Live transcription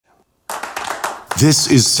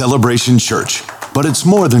This is Celebration Church, but it's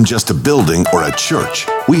more than just a building or a church.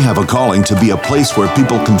 We have a calling to be a place where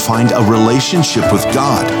people can find a relationship with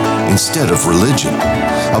God instead of religion.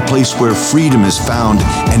 A place where freedom is found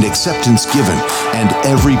and acceptance given, and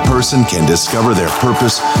every person can discover their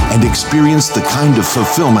purpose and experience the kind of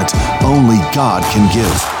fulfillment only God can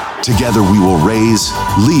give. Together we will raise,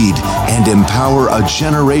 lead, and empower a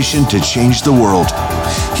generation to change the world.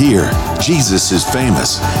 Here, Jesus is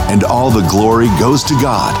famous, and all the glory goes to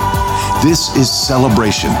God. This is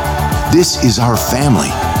Celebration. This is our family.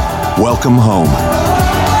 Welcome home.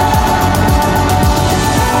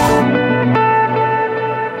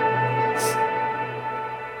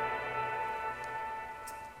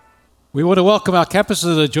 We want to welcome our campuses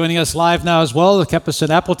that are joining us live now as well, the campus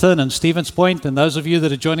in Appleton and Stevens Point, and those of you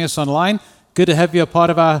that are joining us online. Good to have you a part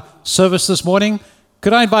of our service this morning.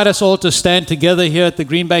 Could I invite us all to stand together here at the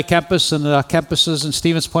Green Bay campus and our campuses in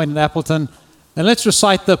Stevens Point and Appleton, and let's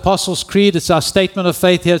recite the Apostles' Creed. It's our statement of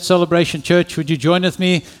faith here at Celebration Church. Would you join with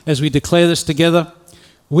me as we declare this together?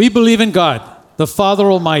 We believe in God, the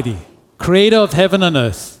Father Almighty, creator of heaven and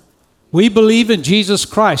earth. We believe in Jesus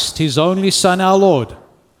Christ, his only Son, our Lord,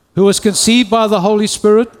 who was conceived by the Holy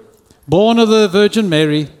Spirit, born of the Virgin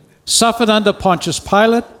Mary, suffered under Pontius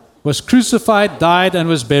Pilate, was crucified, died, and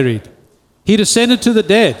was buried. He descended to the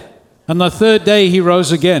dead, and the third day he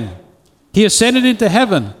rose again. He ascended into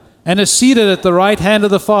heaven and is seated at the right hand of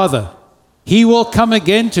the Father. He will come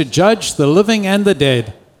again to judge the living and the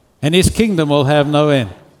dead, and his kingdom will have no end.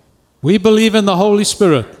 We believe in the Holy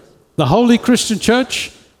Spirit, the holy Christian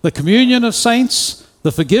church, the communion of saints,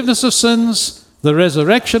 the forgiveness of sins, the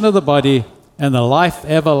resurrection of the body, and the life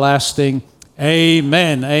everlasting.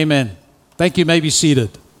 Amen. Amen. Thank you. You may be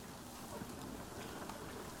seated.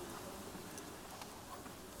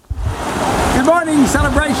 Good morning,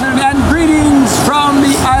 Celebration, and greetings from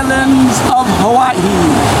the islands of Hawaii.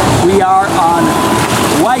 We are on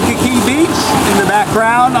Waikiki Beach in the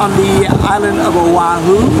background on the island of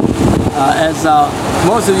Oahu. As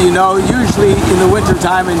most of you know, usually in the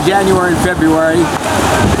wintertime in January and February,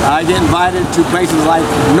 I get invited to places like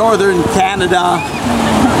northern Canada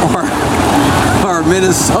or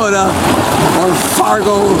Minnesota or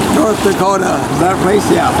Fargo, North Dakota. Is that a place?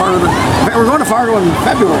 Yeah, Fargo. We're going to Fargo in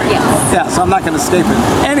February. Yes. Yeah, so I'm not going to escape it.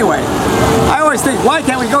 Anyway, I always think, why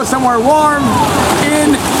can't we go somewhere warm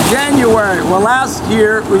in January? Well, last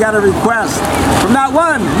year we got a request from not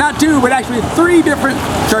one, not two, but actually 3 different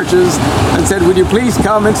churches and said, would you please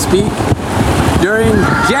come and speak during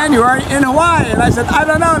January in Hawaii? And I said, I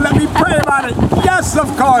don't know, let me pray about it. Yes, of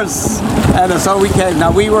course. And so we came.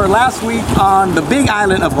 Now, we were last week on the big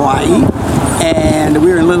island of Hawaii, and we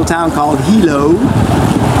were in a little town called Hilo,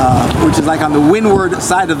 which is like on the windward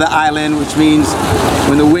side of the island, which means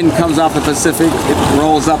when the wind comes off the Pacific, it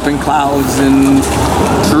rolls up in clouds and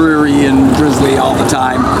dreary and drizzly all the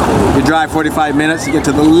time. You drive 45 minutes to get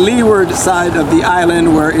to the leeward side of the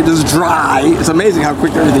island where it is dry. It's amazing how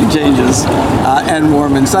quick everything changes, and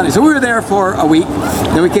warm and sunny. So we were there for a week.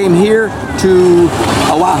 Then we came here to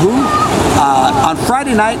Oahu. On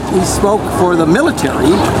Friday night, we spoke for the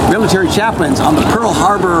military chaplains on the Pearl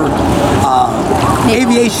Harbor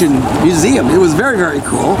Aviation Museum. It was very, very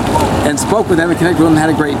cool, and spoke with them and connected with them and had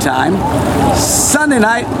a great time. Sunday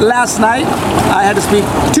night, last night, I had to speak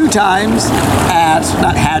 2 times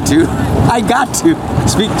I got to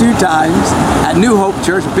speak 2 times at New Hope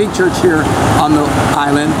Church, a big church here on the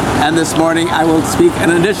island, and this morning I will speak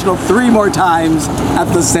an additional 3 more times at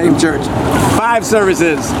the same church. 5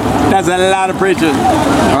 services. That's a lot of preaching.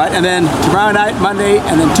 All right, and then tomorrow night, Monday,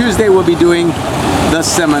 and then Tuesday we'll be doing the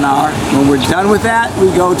seminar. When we're done with that, we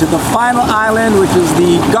go to the final island, which is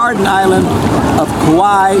the Garden Island of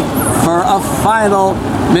Kauai, for a final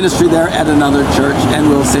ministry there at another church, and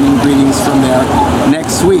we'll send you greetings from there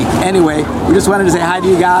next week. Anyway, we just wanted to say hi to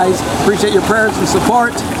you guys. Appreciate your prayers and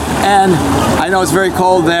support. And I know it's very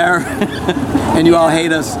cold there, and you all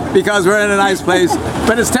hate us because we're in a nice place,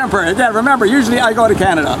 but it's temporary. Yeah, remember, usually I go to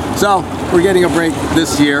Canada, so we're getting a break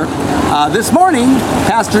this year. This morning,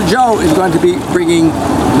 Pastor Joe is going to be bringing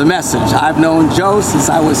the message. I've known Joe since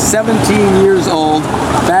I was 17 years old,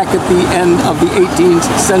 back at the end of the 18th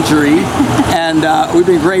century, and we've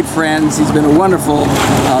been great friends. He's been a wonderful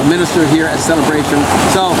minister here at Celebration.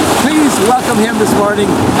 So please welcome him this morning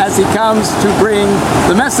as he comes to bring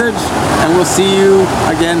the message, and we'll see you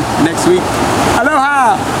again next week.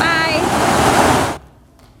 Aloha! Bye!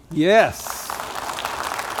 Yes.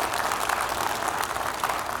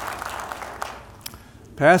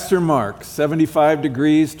 Pastor Mark, 75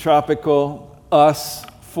 degrees, tropical. Us,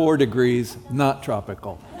 4 degrees, not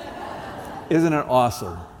tropical. Isn't it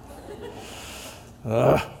awesome?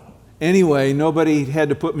 Anyway, nobody had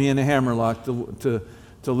to put me in a hammerlock to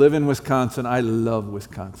live in Wisconsin. I love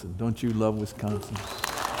Wisconsin. Don't you love Wisconsin?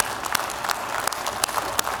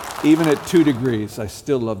 Even at 2 degrees, I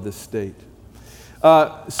still love this state.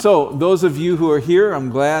 So those of you who are here, I'm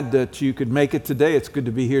glad that you could make it today. It's good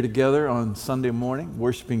to be here together on Sunday morning,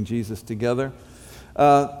 worshiping Jesus together.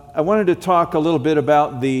 I wanted to talk a little bit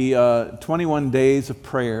about the 21 days of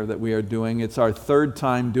prayer that we are doing. It's our 3rd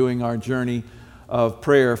time doing our journey of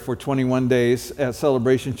prayer for 21 days at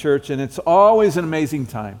Celebration Church, and it's always an amazing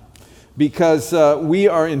time because we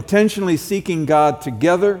are intentionally seeking God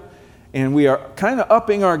together, and we are kind of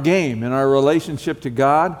upping our game in our relationship to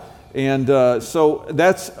God. And so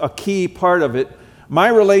that's a key part of it. My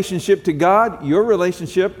relationship to God, your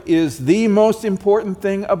relationship, is the most important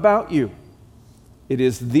thing about you. It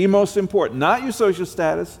is the most important. Not your social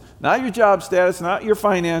status, not your job status, not your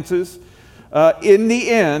finances. In the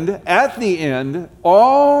end, at the end,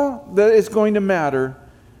 all that is going to matter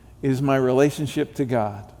is my relationship to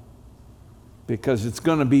God. Because it's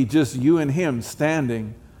going to be just you and Him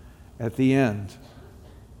standing at the end.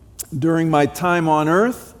 During my time on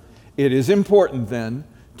earth, it is important then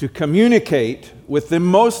to communicate with the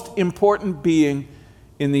most important being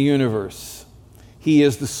in the universe. He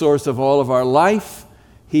is the source of all of our life.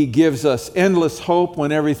 He gives us endless hope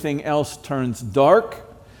when everything else turns dark.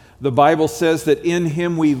 The Bible says that in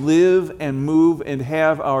Him we live and move and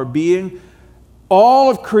have our being.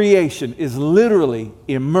 All of creation is literally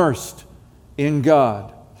immersed in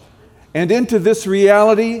God. And into this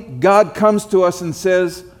reality, God comes to us and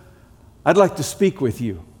says, I'd like to speak with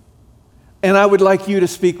you. And I would like you to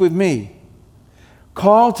speak with me.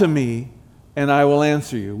 Call to me, and I will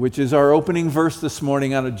answer you, which is our opening verse this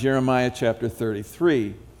morning out of Jeremiah chapter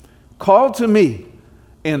 33. Call to me,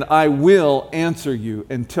 and I will answer you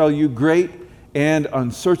and tell you great and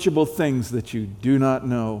unsearchable things that you do not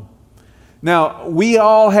know. Now, we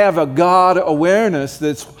all have a God awareness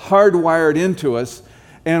that's hardwired into us,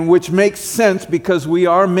 and which makes sense because we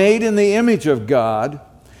are made in the image of God.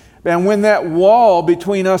 And when that wall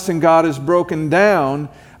between us and God is broken down,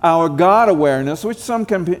 our God awareness, which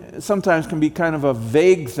sometimes can be kind of a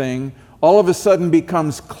vague thing, all of a sudden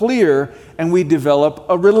becomes clear, and we develop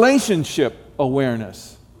a relationship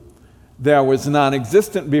awareness. That was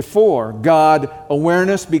non-existent before. God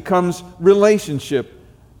awareness becomes relationship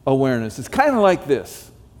awareness. It's kind of like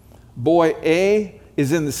this. Boy A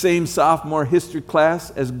is in the same sophomore history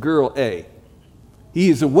class as girl A.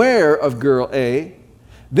 He is aware of girl A.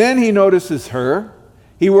 Then he notices her.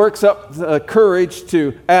 He works up the courage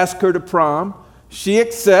to ask her to prom. She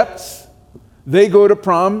accepts. They go to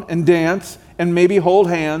prom and dance and maybe hold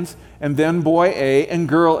hands. And then boy A and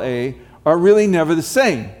girl A are really never the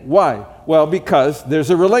same. Why? Well, because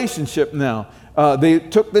there's a relationship now. They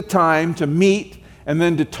took the time to meet and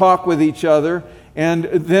then to talk with each other. And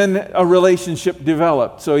then a relationship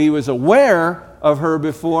developed. So he was aware of her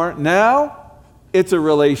before. Now it's a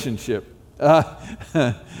relationship.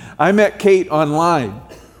 I met Kate online.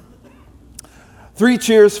 3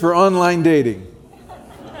 cheers for online dating.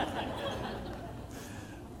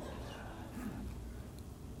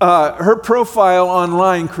 Her profile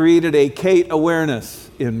online created a Kate awareness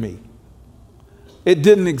in me. It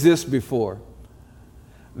didn't exist before.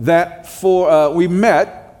 We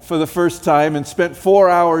met for the first time and spent 4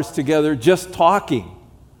 hours together just talking.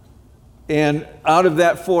 And out of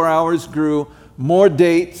that 4 hours grew more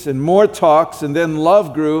dates and more talks, and then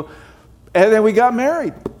love grew, and then we got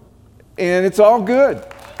married. And it's all good.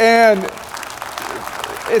 And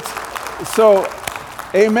it's so,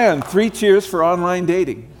 amen. 3 cheers for online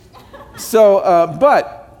dating. So,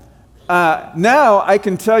 now I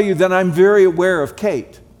can tell you that I'm very aware of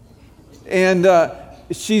Kate. And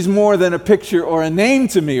she's more than a picture or a name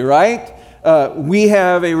to me, right? We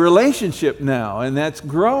have a relationship now, and that's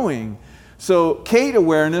growing. So Kate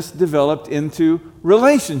awareness developed into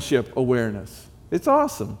relationship awareness. It's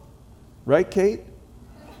awesome. Right, Kate?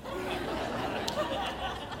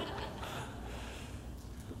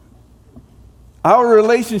 Our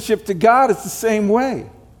relationship to God is the same way.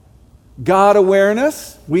 God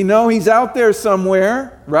awareness, we know He's out there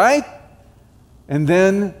somewhere, right? And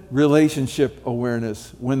then relationship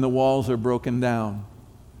awareness when the walls are broken down.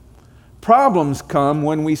 Problems come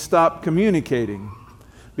when we stop communicating,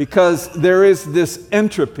 because there is this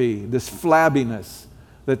entropy, this flabbiness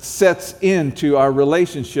that sets into our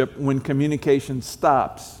relationship when communication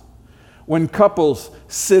stops. When couples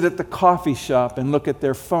sit at the coffee shop and look at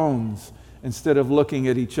their phones instead of looking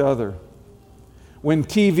at each other. When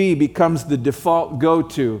TV becomes the default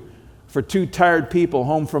go-to for 2 tired people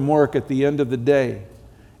home from work at the end of the day.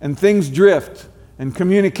 And things drift and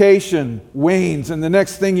communication wanes. And the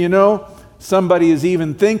next thing you know, somebody is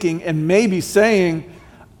even thinking and maybe saying,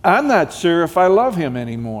 I'm not sure if I love him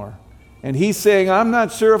anymore. And he's saying, I'm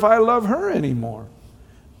not sure if I love her anymore.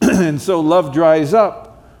 And so love dries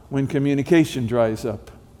up when communication dries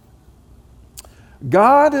up.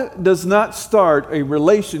 God does not start a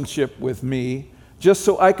relationship with me just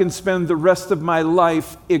so I can spend the rest of my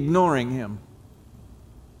life ignoring him.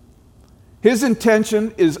 His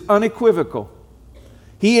intention is unequivocal.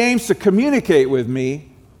 He aims to communicate with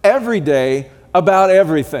me every day about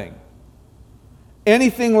everything.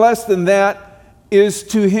 Anything less than that is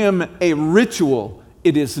to him a ritual.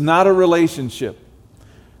 It is not a relationship.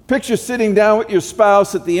 Picture sitting down with your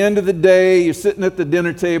spouse at the end of the day, you're sitting at the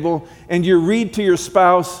dinner table, and you read to your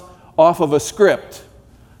spouse off of a script.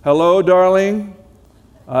 Hello, darling.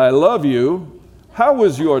 I love you. How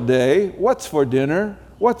was your day? What's for dinner?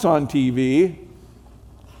 What's on TV?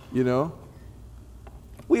 You know,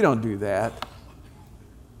 we don't do that.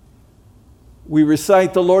 We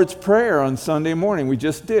recite the Lord's Prayer on Sunday morning. We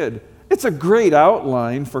just did. It's a great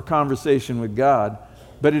outline for conversation with God,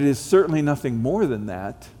 but it is certainly nothing more than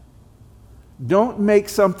that. Don't make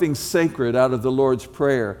something sacred out of the Lord's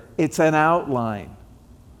Prayer. It's an outline.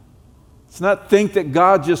 Let's not think that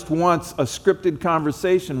God just wants a scripted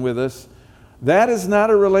conversation with us. That is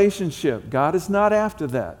not a relationship. God is not after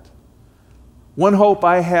that. One hope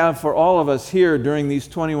I have for all of us here during these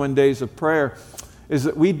 21 days of prayer is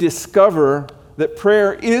that we discover that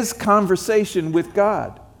prayer is conversation with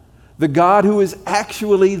God, the God who is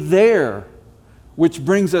actually there, which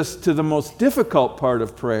brings us to the most difficult part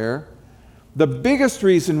of prayer. The biggest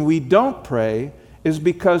reason we don't pray is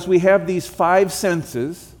because we have these five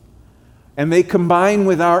senses, and they combine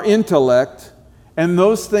with our intellect, and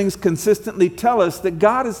those things consistently tell us that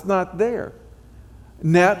God is not there.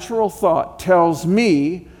 Natural thought tells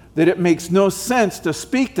me that it makes no sense to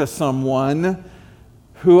speak to someone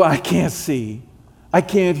who I can't see, I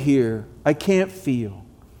can't hear, I can't feel.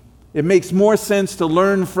 It makes more sense to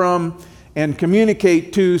learn from and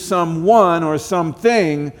communicate to someone or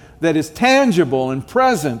something that is tangible and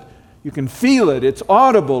present. You can feel it, it's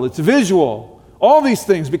audible, it's visual, all these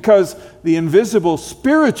things, because the invisible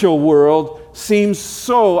spiritual world seems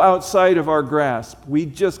so outside of our grasp. We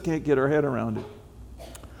just can't get our head around it.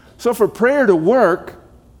 So for prayer to work,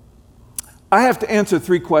 I have to answer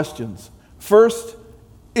three questions. First,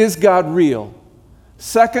 is God real?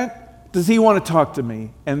 Second, does he want to talk to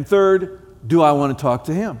me? And third, do I want to talk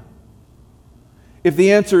to him? If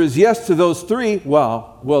the answer is yes to those three,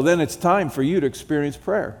 well, then it's time for you to experience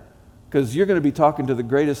prayer, because you're going to be talking to the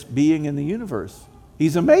greatest being in the universe.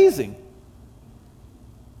 He's amazing.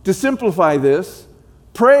 To simplify this,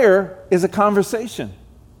 prayer is a conversation.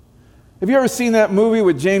 Have you ever seen that movie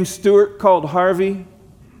with James Stewart called Harvey?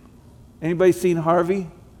 Anybody seen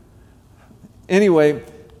Harvey? Anyway,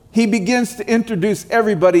 he begins to introduce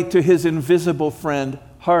everybody to his invisible friend,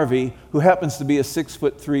 Harvey, who happens to be a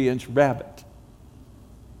 6'3" rabbit.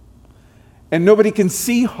 And nobody can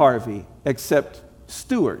see Harvey except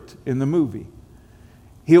Stewart in the movie.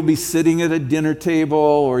 He'll be sitting at a dinner table,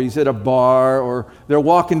 or he's at a bar, or they're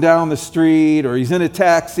walking down the street, or he's in a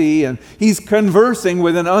taxi, and he's conversing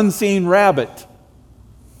with an unseen rabbit.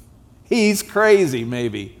 He's crazy,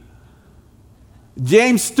 maybe.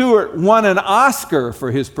 James Stewart won an Oscar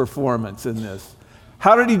for his performance in this.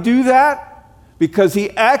 How did he do that? Because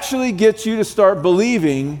he actually gets you to start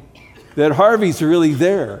believing that Harvey's really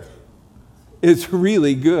there. It's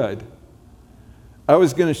really good. I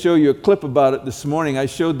was going to show you a clip about it this morning. I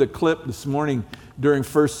showed the clip this morning during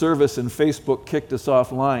first service, and Facebook kicked us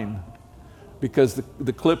offline because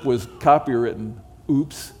the clip was copywritten.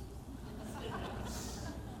 Oops.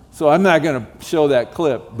 So I'm not going to show that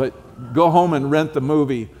clip, but go home and rent the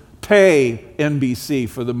movie. Pay NBC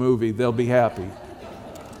for the movie. They'll be happy.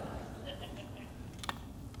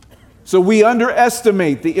 So we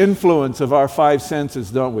underestimate the influence of our five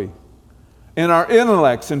senses, don't we? And our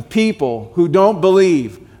intellects and people who don't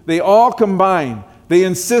believe, they all combine. They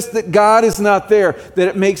insist that God is not there, that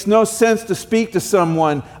it makes no sense to speak to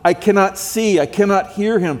someone I cannot see, I cannot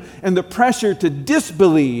hear him. And the pressure to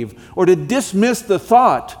disbelieve or to dismiss the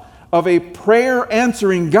thought of a prayer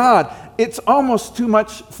answering God, it's almost too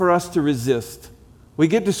much for us to resist. We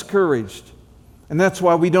get discouraged. And that's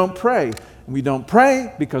why we don't pray. And we don't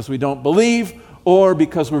pray because we don't believe, or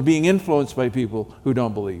because we're being influenced by people who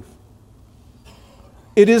don't believe.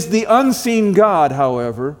 It is the unseen God,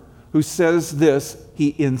 however, who says this.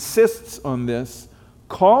 He insists on this.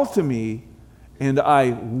 Call to me, and I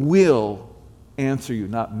will answer you.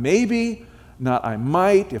 Not maybe, not I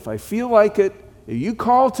might, if I feel like it. If you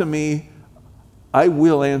call to me, I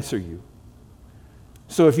will answer you.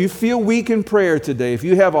 So if you feel weak in prayer today, if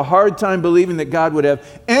you have a hard time believing that God would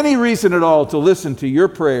have any reason at all to listen to your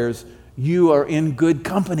prayers, you are in good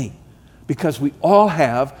company, because we all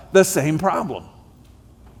have the same problem.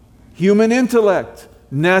 Human intellect,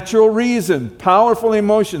 natural reason, powerful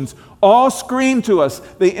emotions, all scream to us.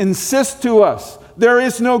 They insist to us, there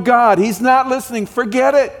is no God. He's not listening.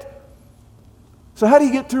 Forget it. So how do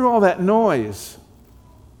you get through all that noise?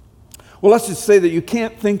 Well, let's just say that you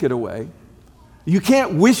can't think it away. You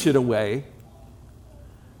can't wish it away.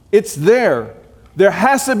 It's there. There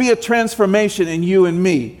has to be a transformation in you and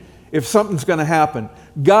me if something's going to happen.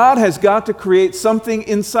 God has got to create something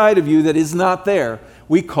inside of you that is not there.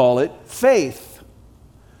 We call it faith.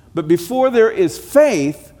 But before there is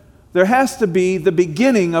faith, there has to be the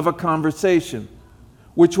beginning of a conversation,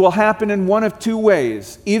 which will happen in one of two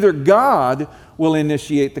ways. Either God will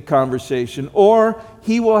initiate the conversation, or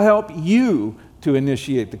He will help you to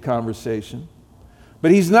initiate the conversation. But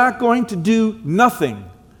He's not going to do nothing,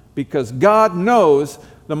 because God knows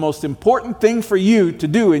the most important thing for you to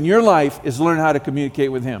do in your life is learn how to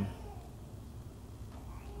communicate with Him.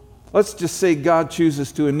 Let's just say God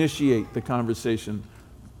chooses to initiate the conversation.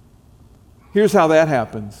 Here's how that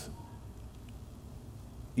happens.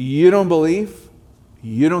 You don't believe,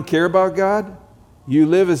 you don't care about God, you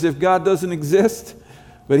live as if God doesn't exist,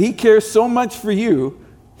 but He cares so much for you,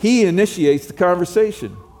 He initiates the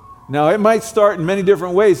conversation. Now, it might start in many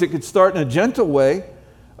different ways. It could start in a gentle way,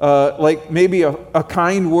 like maybe a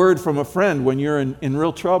kind word from a friend when you're in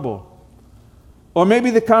real trouble. Or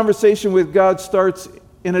maybe the conversation with God starts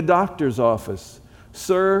in a doctor's office.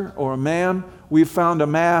 Sir or ma'am, we've found a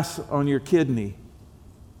mass on your kidney.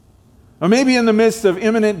 Or maybe in the midst of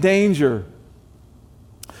imminent danger.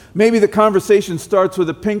 Maybe the conversation starts with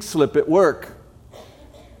a pink slip at work.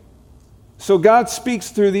 So God speaks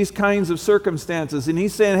through these kinds of circumstances, and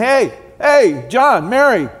He's saying, hey, John,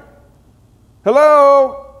 Mary,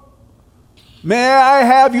 hello, may I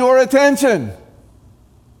have your attention?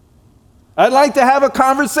 I'd like to have a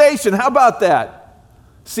conversation. How about that?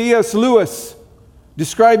 C.S. Lewis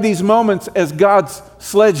described these moments as God's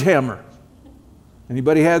sledgehammer.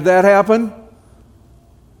 Anybody had that happen?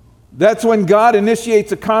 That's when God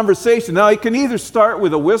initiates a conversation. Now, it can either start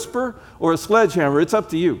with a whisper or a sledgehammer. It's up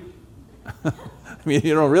to you. I mean,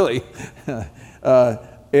 you know, really.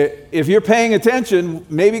 If you're paying attention,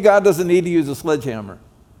 maybe God doesn't need to use a sledgehammer.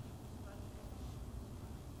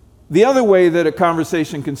 The other way that a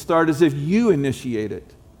conversation can start is if you initiate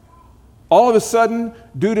it. All of a sudden,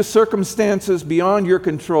 due to circumstances beyond your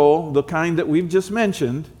control, the kind that we've just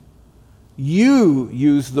mentioned, you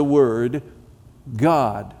use the word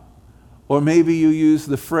God. Or maybe you use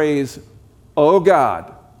the phrase, oh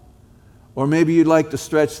God. Or maybe you'd like to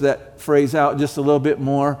stretch that phrase out just a little bit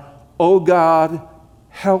more. Oh God,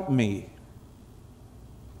 help me.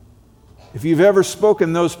 If you've ever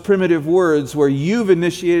spoken those primitive words where you've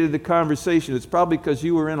initiated the conversation, it's probably because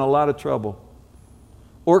you were in a lot of trouble.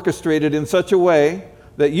 Orchestrated in such a way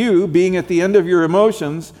that you, being at the end of your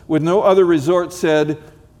emotions, with no other resort, said,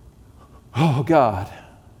 oh God,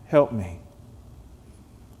 help me.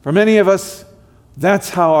 For many of us,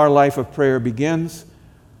 that's how our life of prayer begins.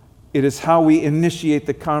 It is how we initiate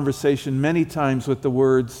the conversation many times with the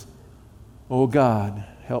words, oh God,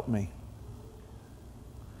 help me.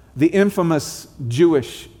 The infamous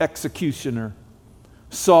Jewish executioner,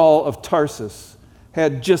 Saul of Tarsus,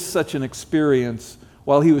 had just such an experience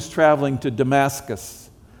while he was traveling to Damascus.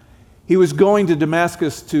 He was going to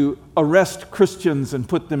Damascus to arrest Christians and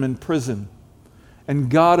put them in prison, and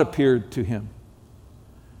God appeared to him.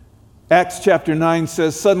 Acts chapter 9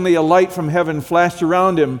 says, suddenly a light from heaven flashed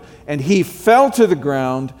around him, and he fell to the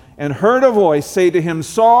ground and heard a voice say to him,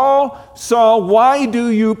 Saul, Saul, why do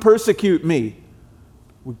you persecute me?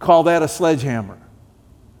 We call that a sledgehammer.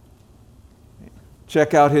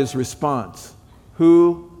 Check out his response.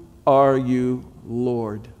 Who are you,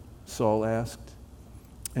 Lord? Saul asked.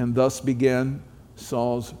 And thus began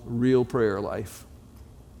Saul's real prayer life.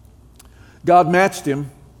 God matched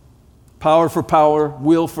him. Power for power,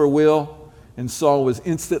 will for will, and Saul was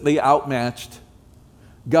instantly outmatched.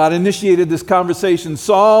 God initiated this conversation.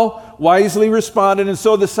 Saul wisely responded, and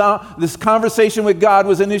so this conversation with God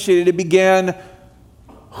was initiated. It began,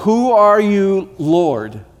 who are you,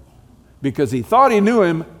 Lord? Because he thought he knew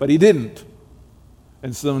him, but he didn't.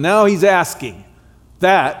 And so now he's asking.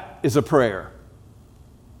 That is a prayer.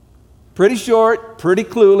 Pretty short, pretty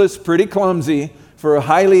clueless, pretty clumsy, for a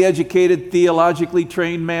highly educated, theologically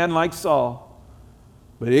trained man like Saul.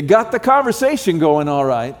 But it got the conversation going all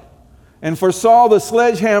right. And for Saul, the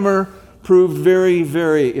sledgehammer proved very,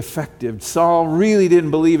 very effective. Saul really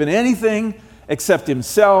didn't believe in anything except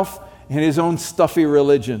himself. and his own stuffy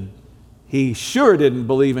religion. He sure didn't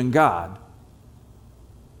believe in God.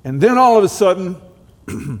 And then all of a sudden,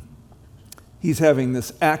 he's having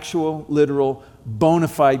this actual, literal, bona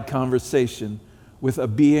fide conversation with a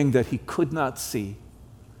being that he could not see.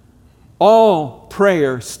 All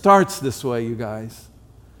prayer starts this way, you guys.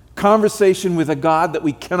 Conversation with a God that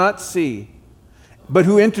we cannot see, but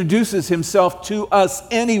who introduces himself to us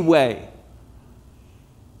anyway.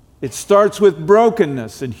 It starts with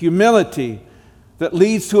brokenness and humility that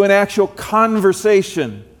leads to an actual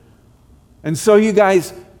conversation. And so, you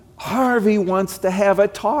guys, Harvey wants to have a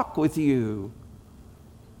talk with you.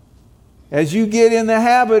 As you get in the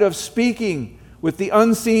habit of speaking with the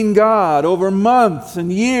unseen God over months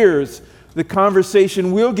and years, the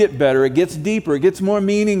conversation will get better, it gets deeper, it gets more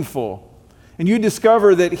meaningful. And you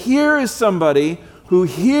discover that here is somebody who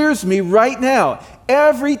hears me right now.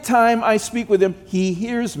 Every time I speak with him, he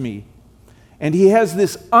hears me. And he has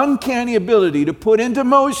this uncanny ability to put into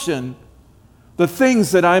motion the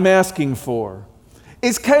things that I'm asking for.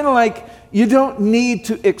 It's kind of like you don't need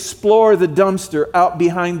to explore the dumpster out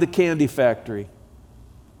behind the candy factory,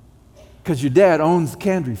 because your dad owns the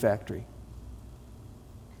candy factory.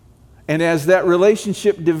 And as that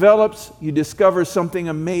relationship develops, you discover something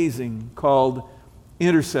amazing called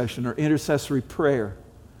intercession or intercessory prayer.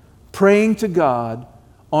 Praying to God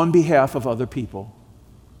on behalf of other people,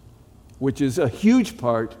 which is a huge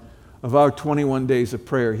part of our 21 days of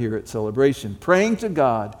prayer here at Celebration. Praying to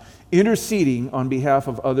God, interceding on behalf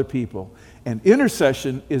of other people. And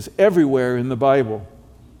intercession is everywhere in the Bible.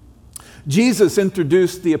 Jesus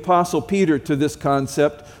introduced the Apostle Peter to this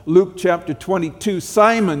concept. Luke chapter 22,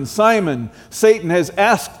 Simon, Simon, Satan has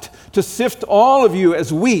asked to sift all of you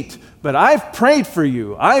as wheat, but I've prayed for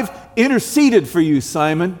you. I've interceded for you,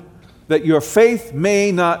 Simon, that your faith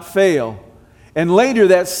may not fail. And later,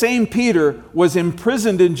 that same Peter was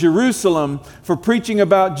imprisoned in Jerusalem for preaching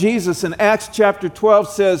about Jesus. And Acts chapter 12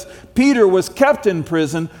 says, Peter was kept in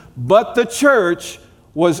prison, but the church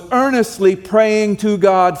was earnestly praying to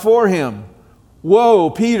God for him. Whoa,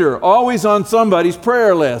 Peter, always on somebody's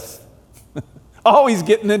prayer list. Always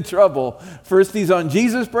getting in trouble. First he's on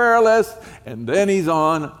Jesus' prayer list, and then he's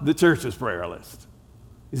on the church's prayer list.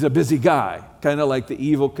 He's a busy guy, kind of like the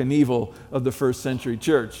Evel Knievel of the first century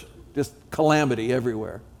church. Just calamity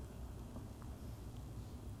everywhere.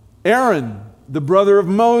 Aaron, the brother of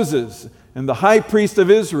Moses and the high priest of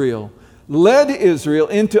Israel, led Israel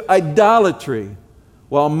into idolatry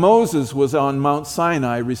while Moses was on Mount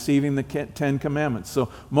Sinai receiving the 10 Commandments. So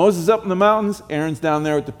Moses up in the mountains, Aaron's down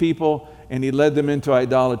there with the people, and he led them into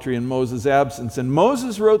idolatry in Moses' absence. And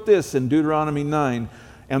Moses wrote this in Deuteronomy 9,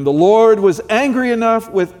 and the Lord was angry enough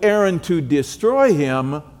with Aaron to destroy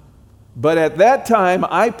him, but at that time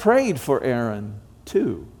I prayed for Aaron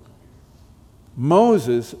too.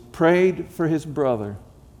 Moses prayed for his brother.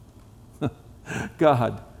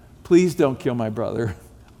 God, please don't kill my brother.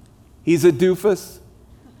 He's a doofus.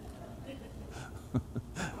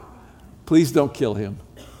 Please don't kill him.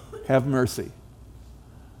 Have mercy.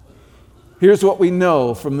 Here's what we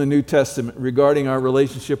know from the New Testament regarding our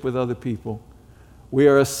relationship with other people. We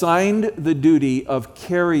are assigned the duty of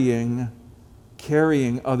carrying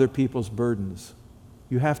other people's burdens.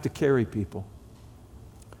 You have to carry people.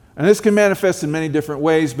 And this can manifest in many different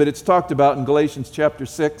ways, but it's talked about in Galatians chapter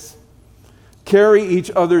 6. Carry each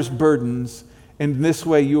other's burdens, and in this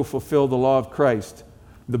way you'll fulfill the law of Christ.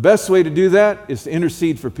 The best way to do that is to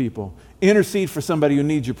intercede for people. Intercede for somebody who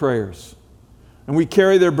needs your prayers. And we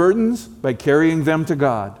carry their burdens by carrying them to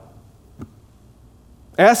God.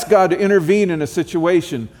 Ask God to intervene in a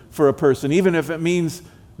situation for a person, even if it means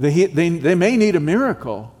they may need a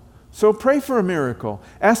miracle. So pray for a miracle.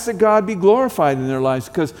 Ask that God be glorified in their lives,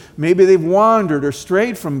 because maybe they've wandered or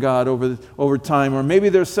strayed from God over time, or maybe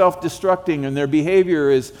they're self-destructing and their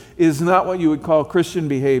behavior is not what you would call Christian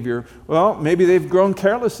behavior. Well, maybe they've grown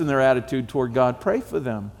careless in their attitude toward God. Pray for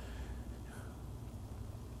them.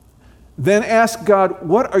 Then ask God,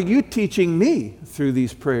 what are you teaching me through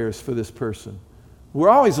these prayers for this person? We're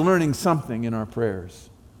always learning something in our prayers.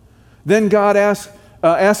 Then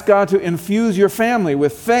ask God to infuse your family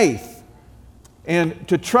with faith and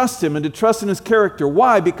to trust Him and to trust in His character.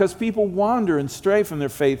 Why? Because people wander and stray from their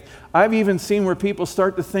faith. I've even seen where people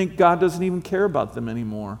start to think God doesn't even care about them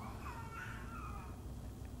anymore.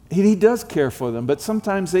 He does care for them, but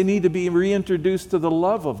sometimes they need to be reintroduced to the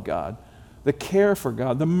love of God, the care for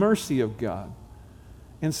God, the mercy of God.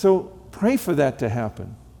 And so pray for that to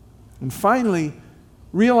happen. And finally,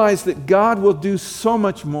 realize that God will do so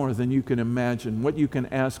much more than you can imagine, what you can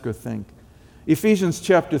ask or think. Ephesians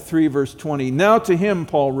chapter 3, verse 20. Now to him,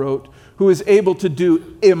 Paul wrote, who is able to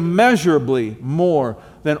do immeasurably more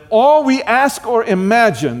than all we ask or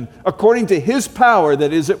imagine, according to his power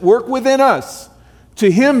that is at work within us.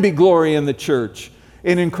 To him be glory in the church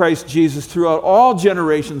and in Christ Jesus throughout all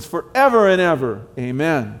generations, forever and ever.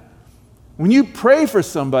 Amen. When you pray for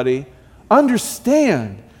somebody,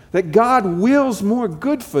 understand that God wills more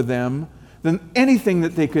good for them than anything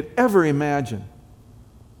that they could ever imagine.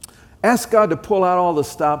 Ask God to pull out all the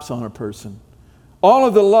stops on a person, all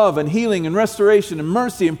of the love and healing and restoration and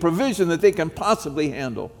mercy and provision that they can possibly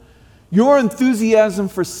handle. Your enthusiasm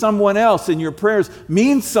for someone else in your prayers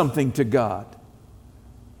means something to God.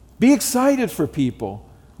 Be excited for people.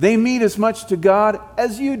 They mean as much to God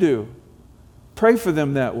as you do. Pray for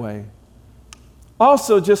them that way.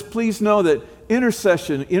 Also, just please know that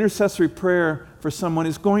intercessory prayer for someone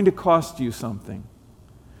is going to cost you something.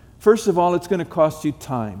 First of all, it's going to cost you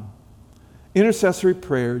time. Intercessory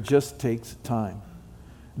prayer just takes time.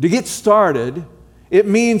 To get started, it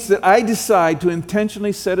means that I decide to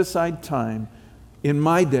intentionally set aside time in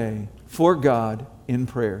my day for God in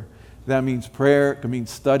prayer. That means prayer, it can mean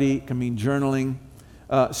study, it can mean journaling.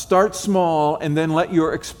 Start small and then let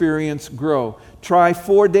your experience grow. Try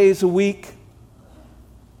 4 days a week,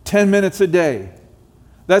 10 minutes a day.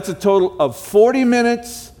 That's a total of 40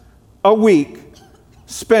 minutes a week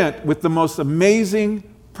spent with the most amazing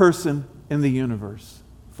person in the universe.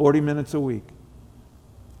 40 minutes a week.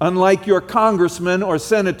 Unlike your congressman or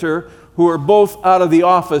senator who are both out of the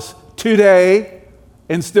office today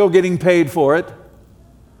and still getting paid for it,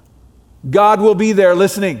 God will be there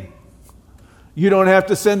listening. You don't have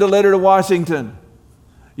to send a letter to Washington.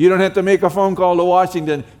 You don't have to make a phone call to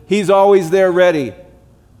Washington. He's always there ready.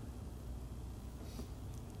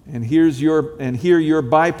 And here you're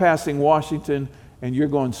bypassing Washington and you're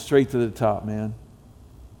going straight to the top, man.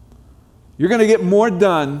 You're going to get more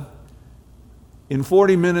done in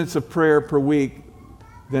 40 minutes of prayer per week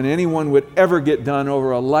than anyone would ever get done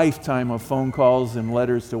over a lifetime of phone calls and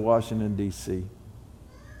letters to Washington, D.C.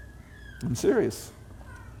 I'm serious.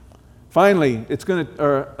 Finally, it's going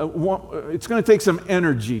to take some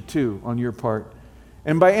energy, too, on your part.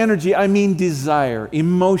 And by energy, I mean desire,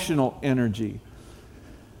 emotional energy.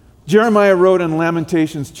 Jeremiah wrote in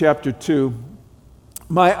Lamentations chapter 2,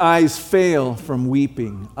 my eyes fail from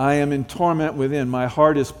weeping. I am in torment within. My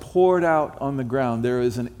heart is poured out on the ground. There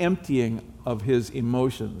is an emptying of his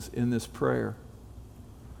emotions in this prayer.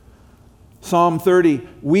 Psalm 30,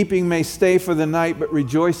 weeping may stay for the night, but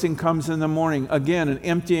rejoicing comes in the morning. Again, an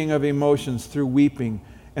emptying of emotions through weeping.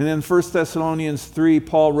 And then 1 Thessalonians 3,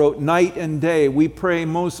 Paul wrote, night and day we pray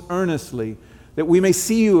most earnestly that we may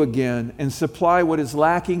see you again and supply what is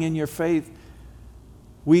lacking in your faith.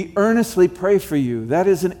 We earnestly pray for you. That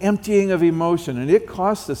is an emptying of emotion, and it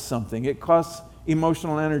costs us something. It costs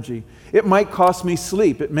emotional energy. It might cost me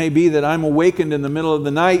sleep. It may be that I'm awakened in the middle of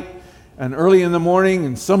the night and early in the morning,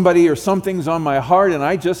 and somebody or something's on my heart, and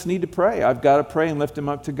I just need to pray. I've got to pray and lift him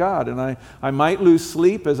up to God. And I might lose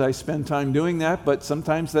sleep as I spend time doing that, but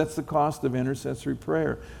sometimes that's the cost of intercessory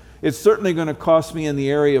prayer. It's certainly going to cost me in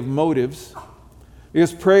the area of motives,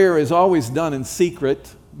 because prayer is always done in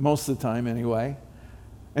secret, most of the time anyway.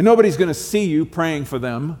 And nobody's going to see you praying for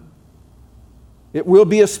them. It will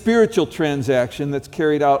be a spiritual transaction that's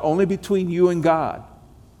carried out only between you and God.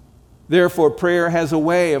 Therefore, prayer has a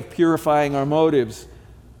way of purifying our motives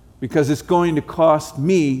because it's going to cost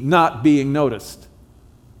me not being noticed.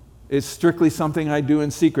 It's strictly something I do in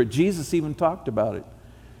secret. Jesus even talked about it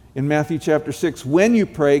in Matthew chapter 6. When you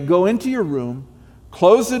pray, go into your room,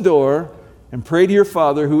 close the door, and pray to your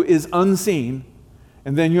Father who is unseen.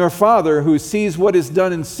 And then your Father, who sees what is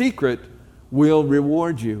done in secret, will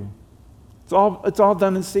reward you. It's all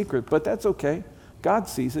done in secret, but that's okay. God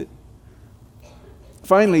sees it.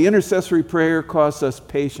 Finally, intercessory prayer costs us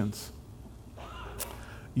patience.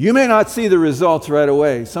 You may not see the results right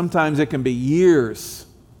away. Sometimes it can be years.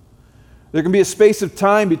 There can be a space of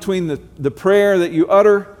time between the prayer that you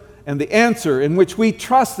utter and the answer in which we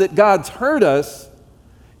trust that God's heard us.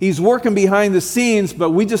 He's working behind the scenes, but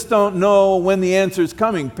we just don't know when the answer is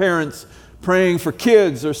coming. Parents praying for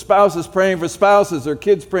kids, or spouses praying for spouses, or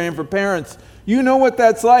kids praying for parents. You know what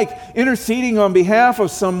that's like. Interceding on behalf of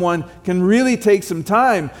someone can really take some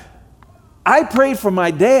time. I prayed for my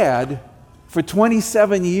dad for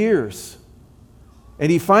 27 years,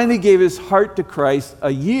 and he finally gave his heart to Christ a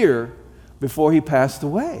year before he passed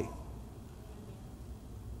away.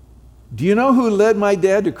 Do you know who led my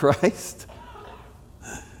dad to Christ?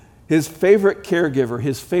 His favorite caregiver,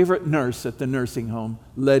 his favorite nurse at the nursing home,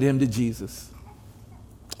 led him to Jesus.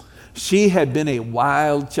 She had been a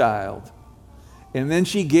wild child, And then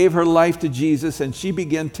she gave her life to Jesus, and she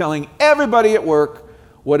began telling everybody at work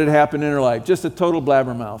what had happened in her life. Just a total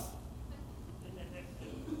blabbermouth.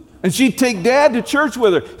 And she'd take Dad to church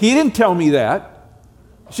with her. He didn't tell me that.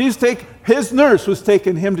 His nurse was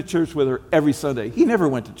taking him to church with her every Sunday. He never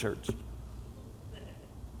went to church.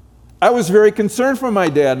 I was very concerned for my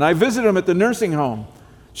dad, and I visited him at the nursing home.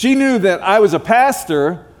 She knew that I was a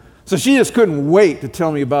pastor, so she just couldn't wait to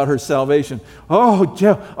tell me about her salvation. Oh,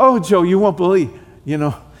 Joe, you won't believe,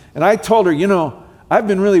 And I told her, I've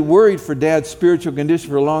been really worried for Dad's spiritual condition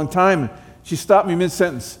for a long time. She stopped me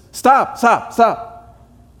mid-sentence. Stop.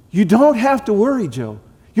 You don't have to worry, Joe.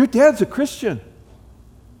 Your dad's a Christian.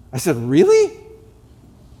 I said, really?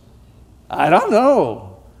 I don't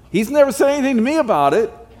know. He's never said anything to me about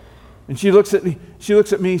it. And she looks at me,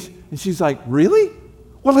 and she's like, really?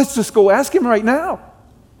 Well, let's just go ask him right now.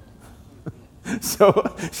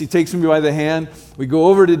 So she takes me by the hand. We go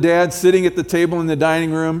over to Dad sitting at the table in the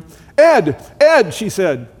dining room. Ed, she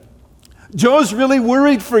said, Joe's really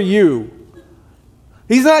worried for you.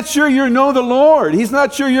 He's not sure you know the Lord. He's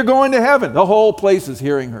not sure you're going to heaven. The whole place is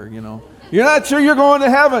hearing her, You're not sure you're going to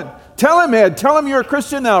heaven. Tell him, Ed. Tell him you're a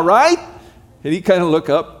Christian now, right? And he kind of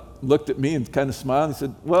looked at me and kind of smiled. He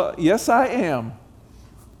said, well, yes, I am.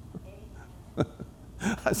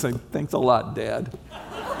 I said, thanks a lot, Dad.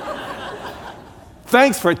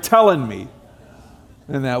 Thanks for telling me.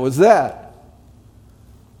 And that was that.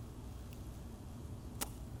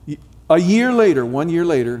 1 year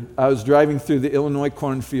later, I was driving through the Illinois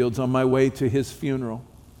cornfields on my way to his funeral.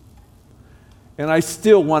 And I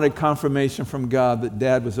still wanted confirmation from God that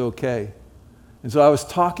Dad was okay. And so I was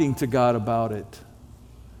talking to God about it.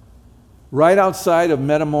 Right outside of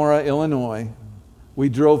Metamora, Illinois, we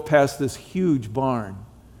drove past this huge barn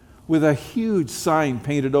with a huge sign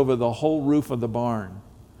painted over the whole roof of the barn.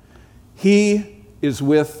 He is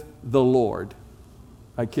with the Lord.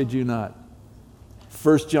 I kid you not.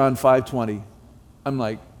 1 John 5:20. I'm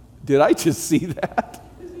like, did I just see that?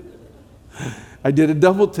 I did a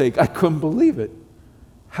double take. I couldn't believe it.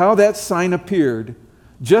 How that sign appeared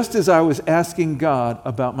just as I was asking God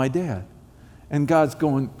about my dad. And God's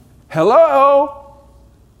going, hello?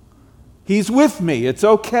 He's with me. It's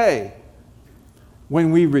okay.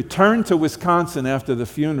 When we returned to Wisconsin after the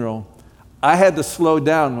funeral, I had to slow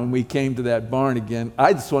down when we came to that barn again.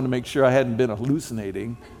 I just wanted to make sure I hadn't been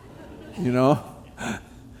hallucinating,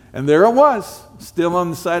 And there it was, still on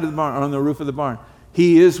the side of the barn, on the roof of the barn.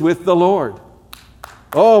 He is with the Lord.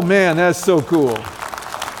 Oh man, that's so cool.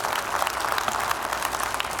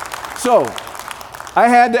 So, I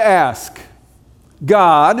had to ask,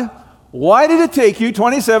 God, why did it take you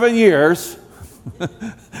 27 years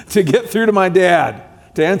to get through to my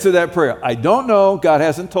dad, to answer that prayer? I don't know. God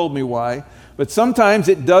hasn't told me why. But sometimes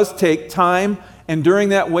it does take time, and during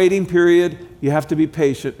that waiting period, you have to be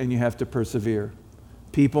patient and you have to persevere.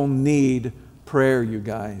 People need prayer, you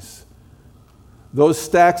guys. Those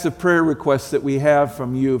stacks of prayer requests that we have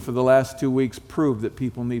from you for the last 2 weeks prove that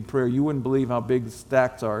people need prayer. You wouldn't believe how big the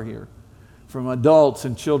stacks are here. From adults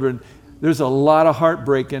and children, there's a lot of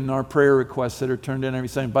heartbreak in our prayer requests that are turned in every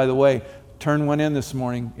Sunday. By the way, turn one in this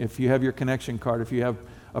morning if you have your connection card. If you have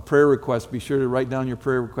a prayer request, be sure to write down your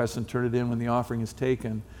prayer request and turn it in when the offering is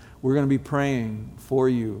taken. We're going to be praying for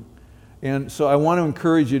you. And so I want to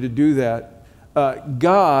encourage you to do that.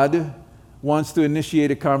 God wants to initiate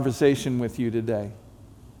a conversation with you today.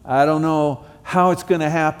 I don't know how it's going to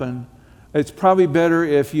happen. It's probably better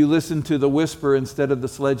if you listen to the whisper instead of the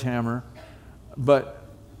sledgehammer. But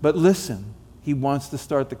listen, He wants to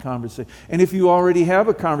start the conversation. And if you already have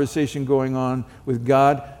a conversation going on with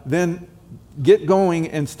God, then get going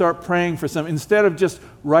and start praying for some. Instead of just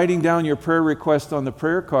writing down your prayer request on the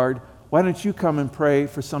prayer card, why don't you come and pray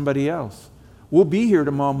for somebody else? We'll be here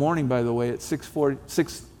tomorrow morning, by the way, at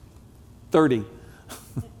 6:30.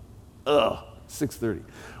 6:30.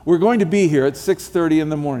 We're going to be here at 6:30 in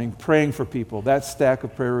the morning praying for people, that stack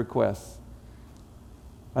of prayer requests.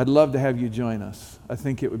 I'd love to have you join us. I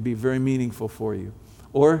think it would be very meaningful for you.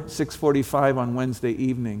 Or 6:45 on Wednesday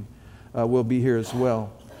evening, we'll be here as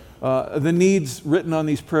well. The needs written on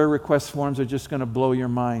these prayer request forms are just going to blow your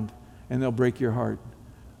mind, and they'll break your heart.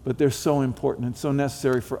 But they're so important and so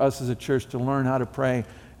necessary for us as a church to learn how to pray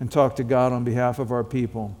and talk to God on behalf of our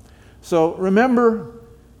people. So remember,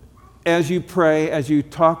 as you pray, as you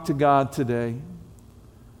talk to God today,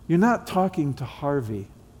 you're not talking to Harvey.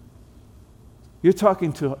 You're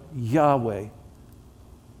talking to Yahweh,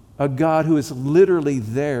 a God who is literally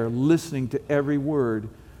there listening to every word,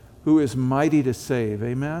 who is mighty to save.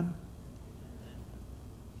 Amen?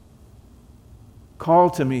 Call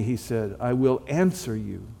to me, He said, I will answer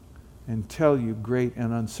you and tell you great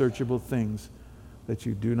and unsearchable things that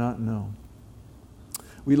you do not know.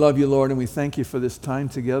 We love you, Lord, and we thank you for this time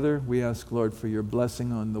together. We ask, Lord, for your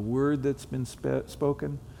blessing on the word that's been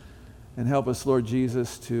spoken. And help us, Lord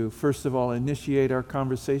Jesus, to first of all initiate our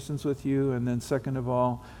conversations with you, and then second of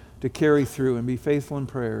all, to carry through and be faithful in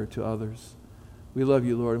prayer to others. We love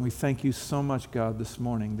you, Lord, and we thank you so much, God, this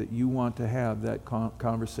morning that you want to have that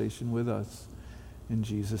conversation with us. In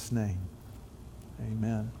Jesus' name,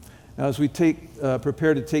 amen. Now, as we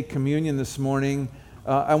prepare to take communion this morning,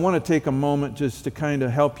 I want to take a moment just to kind of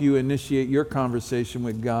help you initiate your conversation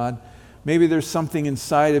with God. Maybe there's something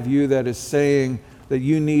inside of you that is saying that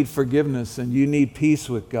you need forgiveness and you need peace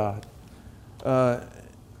with God.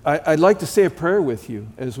 I'd like to say a prayer with you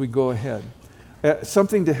as we go ahead.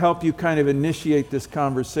 Something to help you kind of initiate this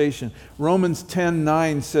conversation. Romans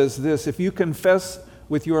 10:9 says this: if you confess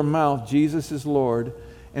with your mouth Jesus is Lord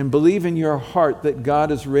and believe in your heart that God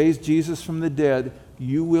has raised Jesus from the dead,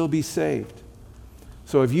 you will be saved.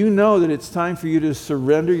 So if you know that it's time for you to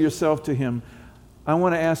surrender yourself to Him, I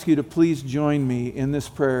want to ask you to please join me in this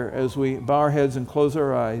prayer as we bow our heads and close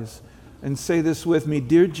our eyes and say this with me.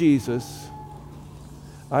 Dear Jesus,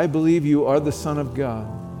 I believe you are the Son of God,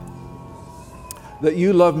 that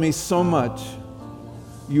you love me so much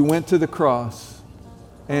you went to the cross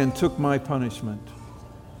and took my punishment.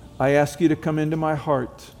 I ask you to come into my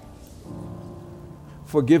heart.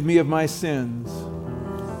 Forgive me of my sins.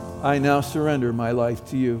 I now surrender my life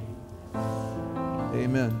to you.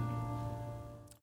 Amen.